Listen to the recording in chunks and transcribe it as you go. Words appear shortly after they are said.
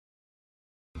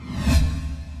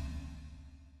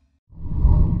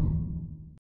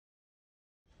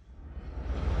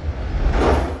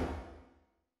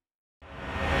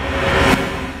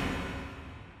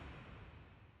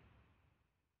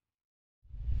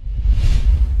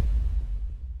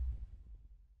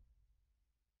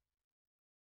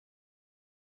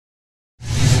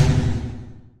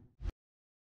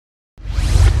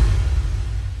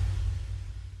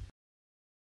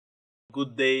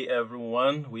Good day,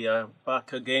 everyone. We are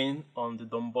back again on the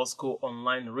Don Bosco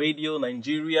Online Radio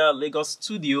Nigeria Lagos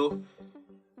studio.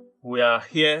 We are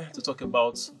here to talk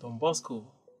about Don Bosco,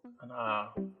 and our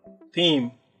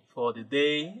theme for the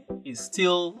day is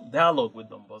still dialogue with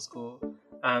Don Bosco,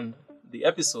 and the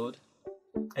episode,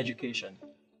 education.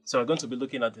 So we're going to be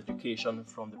looking at education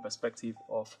from the perspective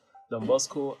of Don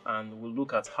Bosco, and we'll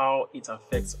look at how it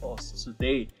affects us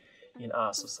today in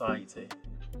our society.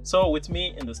 So with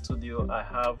me in the studio, I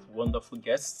have wonderful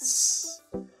guests,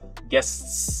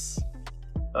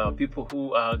 people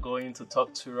who are going to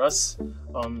talk to us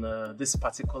on this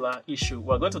particular issue.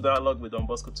 We're going to dialogue with Don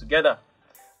Bosco together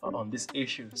on this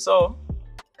issue. So,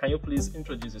 can you please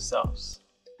introduce yourselves?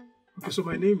 Okay, so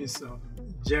my name is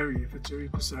Jerry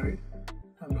Kusari.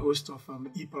 I'm the host of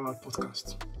Ep2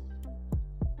 podcast.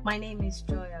 My name is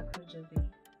Joy Akujobi.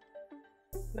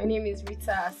 My name is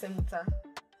Rita Asemuta.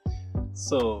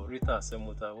 So, Rita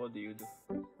Asemuta, what do you do?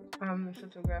 I'm a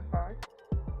photographer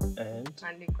And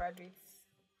a graduate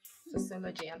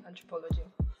sociology and anthropology.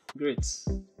 great.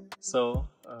 So,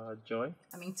 Joy.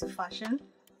 I'm into fashion.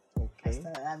 Okay,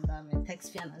 I'm a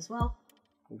text fan as well.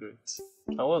 great.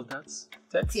 And what's that?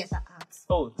 Text? Theatre arts.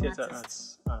 Oh, theatre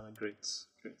Artist. arts.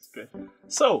 Great.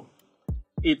 So,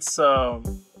 it's Don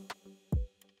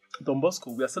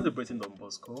Bosco. We are celebrating Don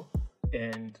Bosco,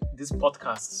 and this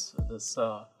podcast, this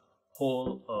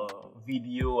whole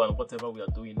video and whatever we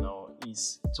are doing now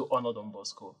is to honor Don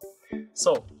Bosco.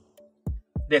 So,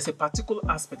 there's a particular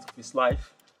aspect of his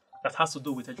life that has to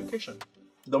do with education.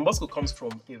 Don Bosco comes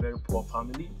from a very poor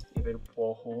family, a very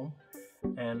poor home,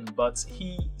 but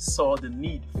he saw the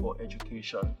need for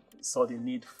education, saw the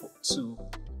need to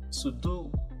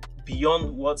do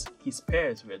beyond what his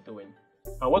parents were doing.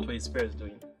 And what were his parents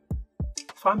doing?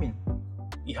 Farming.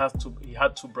 He had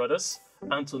two brothers,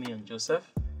 Anthony and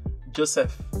Joseph.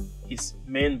 Joseph, his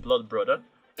main blood brother,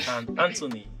 and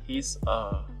Anthony, his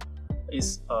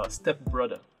step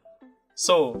brother.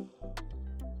 So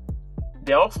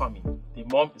they are all farming. The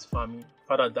mom is farming.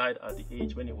 Father died at the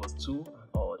age when he was 2 and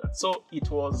all that. So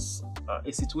it was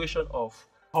a situation of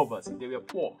poverty. They were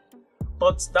poor.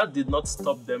 But that did not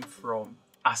stop them from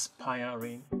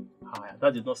aspiring higher.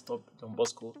 That did not stop Don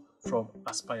Bosco from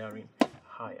aspiring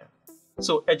higher.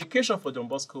 So education for Don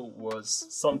Bosco was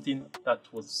something that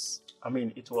was,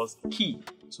 it was key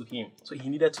to him. So he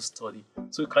needed to study.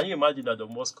 So can you imagine that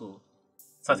Don Bosco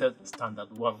started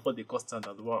standard 1, what they call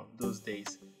standard 1 those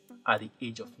days, at the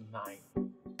age of 9?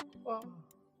 Wow.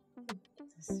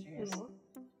 That's serious.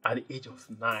 At the age of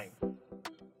 9.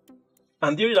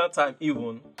 And during that time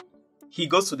even, he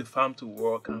goes to the farm to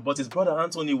work, but his brother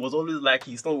Anthony was always like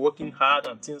he's not working hard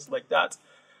and things like that.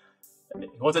 He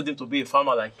wanted him to be a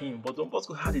farmer like him, but Don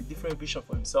Bosco had a different vision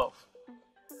for himself.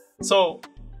 So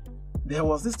there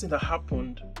was this thing that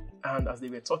happened, and as they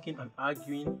were talking and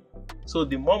arguing, so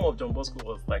the mom of Don Bosco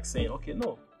was like saying, okay,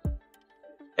 no,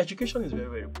 education is very,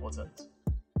 very important.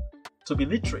 To be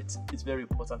literate is very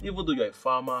important. Even though you're a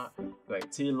farmer, you're a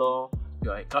tailor,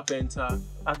 you're a carpenter,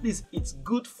 at least it's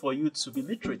good for you to be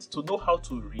literate, to know how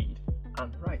to read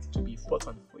and write, to be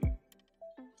important for you.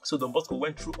 So Don Bosco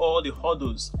went through all the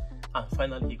hurdles, and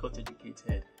finally he got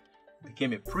educated,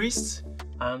 became a priest,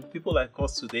 and people like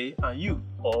us today, and you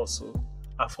also,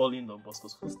 are following Don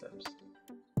Bosco's footsteps.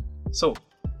 So,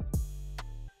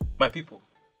 my people,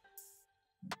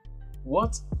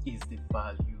 what is the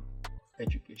value of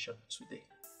education today?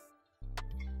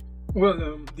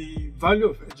 Well, the value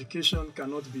of education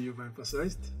cannot be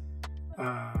overemphasized.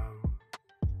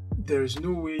 There is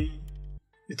no way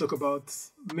you talk about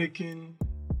making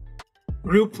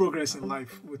real progress in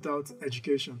life without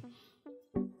education.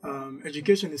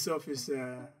 Education itself is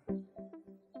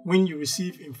when you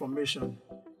receive information,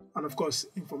 and of course,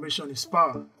 information is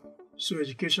power. So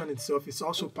education itself is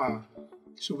also power.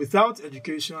 So without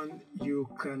education, you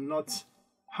cannot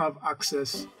have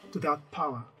access to that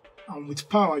power. And with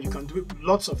power, you can do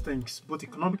lots of things, both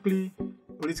economically,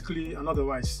 politically, and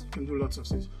otherwise. You can do lots of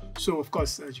things. So of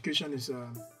course, education is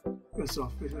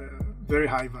of very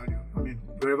high value.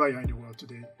 Wherever you are in the world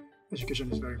today,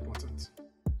 education is very important.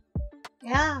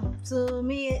 Yeah, to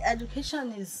me,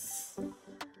 education is,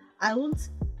 I won't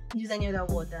use any other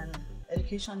word than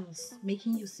education is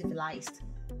making you civilized.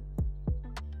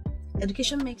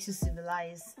 Education makes you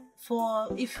civilized.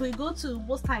 If we go to,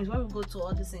 most times when we go to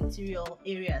all these interior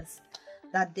areas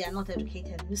that they are not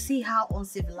educated, we see how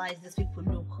uncivilized these people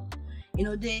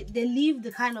look. They live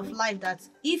the kind of life that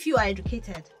if you are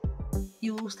educated,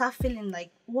 you will start feeling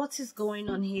like, what is going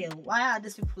on here? Why are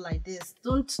these people like this?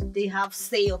 Don't they have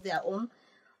say of their own?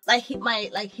 Like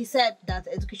he said that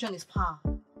education is power.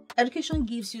 Education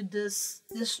gives you this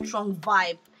strong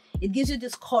vibe. It gives you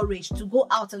this courage to go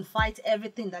out and fight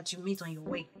everything that you meet on your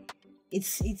way.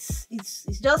 It's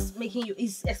just making you,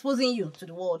 it's exposing you to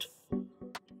the world.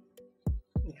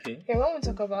 Okay. Okay, when we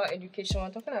talk about education, we're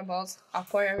talking about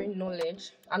acquiring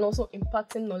knowledge and also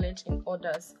imparting knowledge in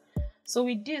others. So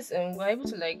with this, we're able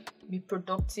to like be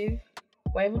productive.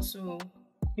 We're able to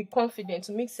be confident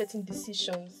to make certain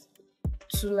decisions.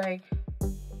 To like,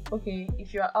 okay,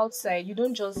 if you are outside, you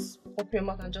don't just open your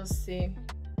mouth and just say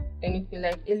anything.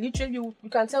 Like a literate, you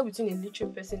can tell between a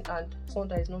literate person and someone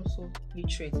that is not so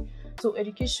literate. So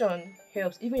education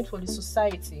helps, even for the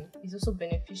society. It's also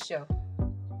beneficial.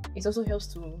 It also helps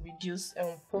to reduce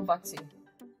poverty.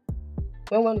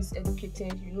 When one is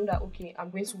educated, you know that, okay, I'm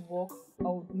going to work,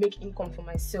 I'll make income for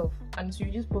myself, and to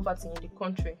reduce poverty in the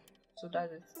country. So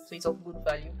that's it. So it's of good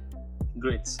value.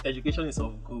 Great. Education is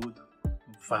of good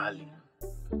value.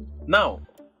 Now,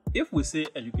 if we say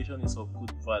education is of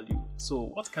good value, so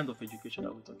what kind of education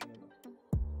are we talking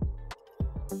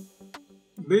about?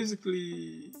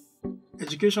 Basically,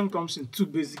 education comes in two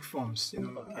basic forms,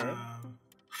 Okay.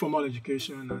 Formal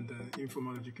education and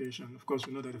informal education. Of course,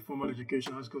 we know that the formal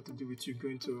education has got to do with you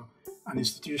going to an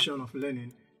institution of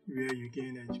learning where you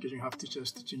gain education, you have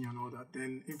teachers teaching you and all that.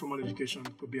 Then informal education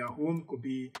could be at home, could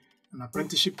be an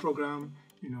apprenticeship program,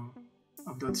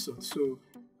 of that sort. So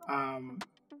I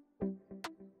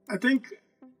think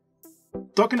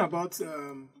talking about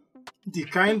the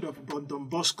kind of Don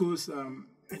Bosco's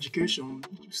education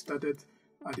started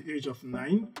at the age of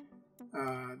 9.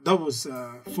 That was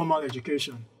formal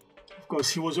education. Of course,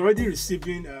 he was already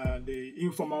receiving the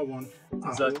informal one.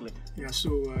 Exactly. Yeah.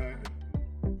 So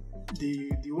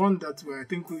the one that I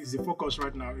think is the focus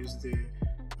right now is the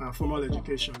formal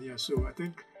education. Yeah. So I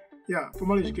think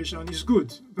formal education is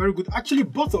good, very good. Actually,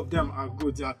 both of them are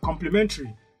good. They are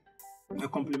complementary.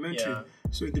 Yeah.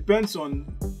 So it depends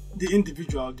on the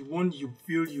individual, the one you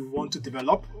feel you want to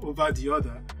develop over the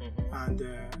other, and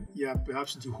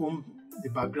perhaps the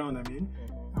background, and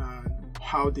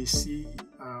how they see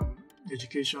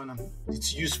education and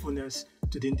its usefulness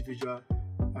to the individual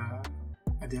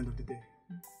at the end of the day.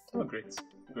 Oh, great.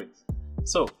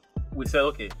 So we said,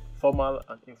 okay, formal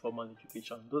and informal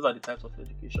education. Those are the types of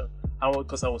education.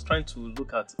 Because I was trying to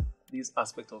look at this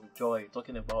aspect of joy,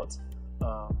 talking about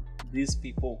these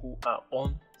people who are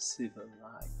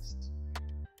uncivilized.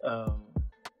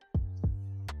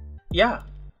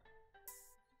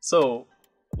 So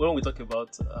when we talk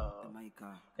about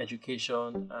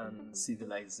education and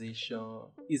civilization,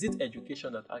 is it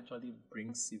education that actually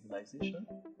brings civilization?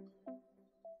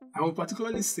 I will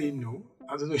particularly say no.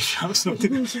 I don't know if you have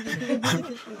something.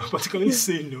 I'll particularly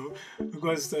say no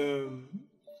because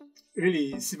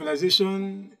really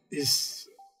civilization is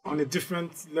on a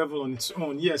different level on its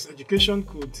own. Yes, education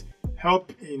could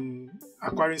help in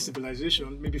acquiring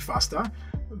civilization, maybe faster,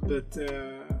 but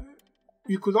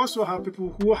you could also have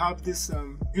people who have this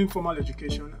informal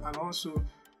education and also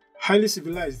highly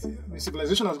civilized.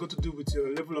 Civilization has got to do with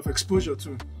your level of exposure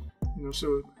too.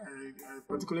 So I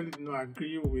particularly do not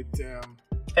agree with.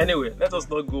 Anyway, let us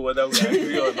not go whether we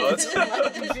agree or not.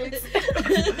 Let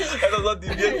us not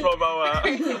deviate from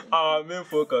our main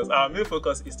focus. Our main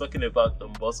focus is talking about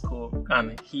Don Bosco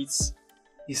and his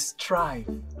strive,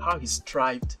 how he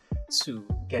strived to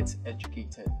get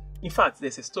educated. In fact,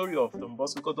 there's a story of Don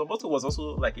Bosco, because Don Bosco was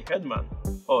also like a headman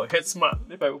or headsman,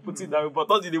 if I will put it that way, but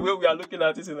not in the way we are looking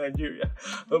at it in Nigeria.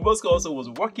 Don Bosco also was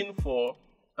working for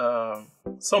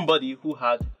somebody who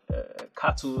had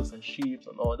cattle and sheep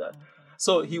and all that.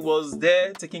 So he was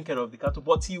there taking care of the cattle,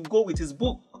 but he would go with his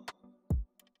book.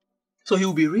 So he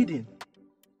will be reading.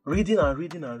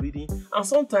 And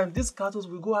sometimes these cattle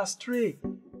will go astray.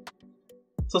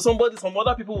 So some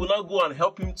other people will not go and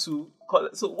help him to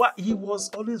collect. So what he was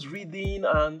always reading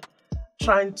and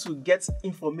trying to get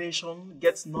information,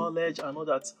 get knowledge and all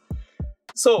that.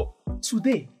 So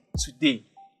today,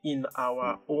 in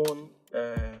our own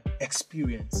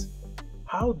experience,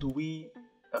 how do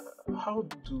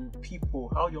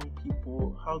young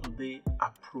people, how do they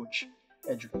approach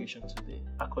education today,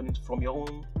 according to from your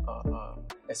own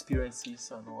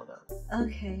experiences and all that?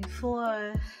 Okay,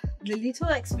 for the little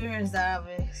experience that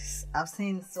I've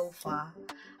seen so far,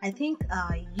 I think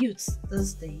youths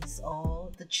these days,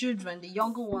 or the children, the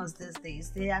younger ones these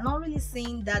days, they are not really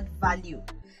seeing that value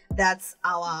that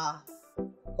our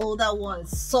older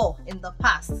ones saw in the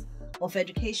past of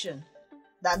education.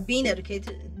 That being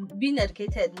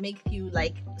educated make you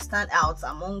like stand out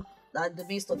among the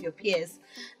midst of your peers.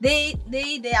 They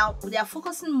are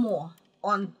focusing more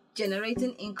on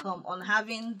generating income, on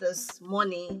having this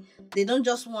money. They don't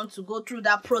just want to go through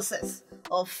that process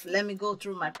of let me go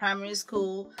through my primary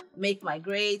school, make my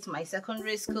grades, my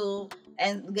secondary school,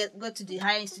 and go to the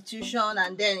higher institution,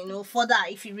 and then further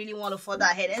if you really want to further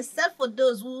ahead. Except for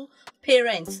those who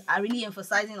parents are really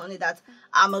emphasizing on it, that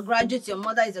I'm a graduate, your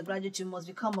mother is a graduate, you must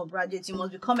become a graduate, you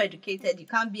must become educated, you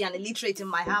can't be an illiterate in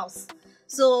my house.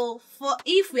 So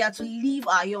if we are to leave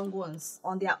our young ones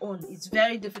on their own, it's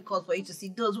very difficult for you to see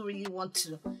those who really want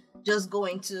to just go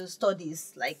into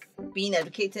studies, like being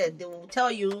educated. They will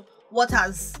tell you, what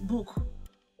has book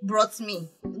brought me?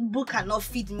 Book cannot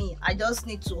feed me. I just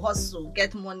need to hustle,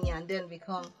 get money, and then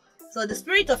become. So the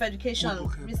spirit of education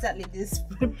recently, this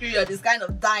period is kind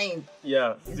of dying.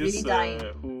 Yeah, it's really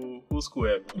dying. Who school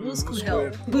help? Who school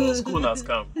help? School has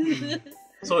scam.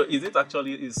 So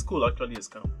is school actually a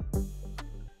scam?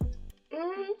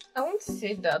 I won't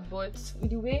say that, but with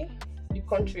the way the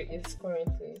country is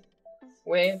currently,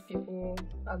 where people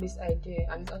have this idea,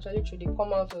 and it's actually true, they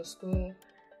come out of school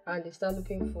and they start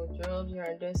looking for jobs here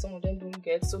and there. Some of them don't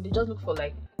get, so they just look for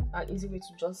like an easy way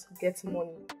to just get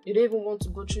money. They don't even want to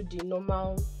go through the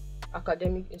normal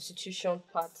academic institution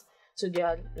part. So they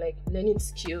are like learning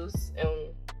skills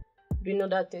and doing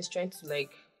other things, trying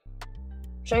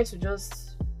to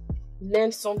just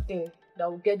learn something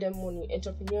that will get them money.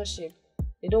 Entrepreneurship.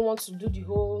 They don't want to do the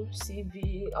whole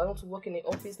CV, I want to work in an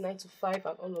office 9 to 5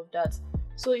 and all of that.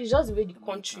 So it's just the way the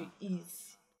country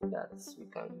is that we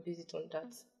can visit on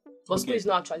that. But school is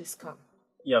not actually scam.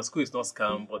 Yeah, school is not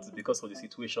scam, but it's because of the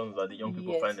situations that the young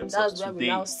people find themselves that's where today. we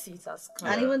now see it as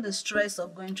scam. And even the stress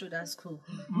of going through that school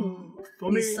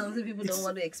For me, is something people don't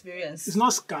want to experience. It's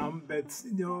not scam, but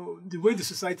the way the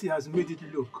society has made it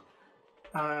look.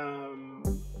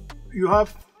 You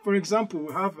have, for example,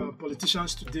 we have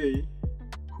politicians today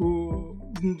who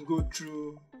didn't go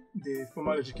through the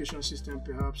formal education system,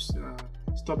 perhaps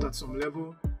stopped at some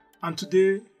level, and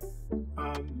today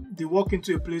they walk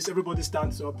into a place, everybody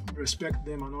stands up, respect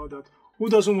them and all that. Who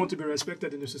doesn't want to be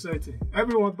respected in the society?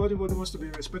 Everybody wants to be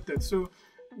respected. So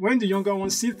when the younger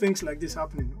ones see things like this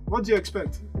happening, what do you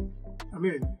expect? I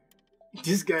mean,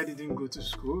 this guy didn't go to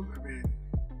school. I mean,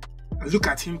 look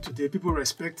at him today. People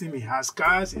respect him. He has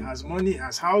cars, he has money, he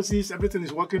has houses, everything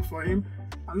is working for him.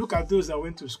 And look at those that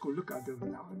went to school. Look at them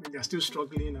now. I mean, they're still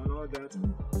struggling and all that.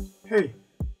 Hey,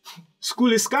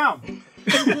 school is scam.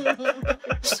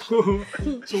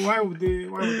 so why would they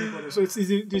bother? So it's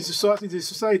the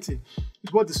society.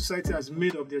 It's what the society has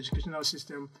made of the educational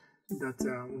system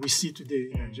that we see today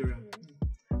in Nigeria.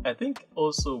 I think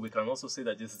also we can also say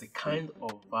that this is the kind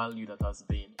of value that has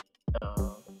been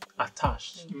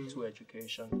attached to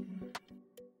education.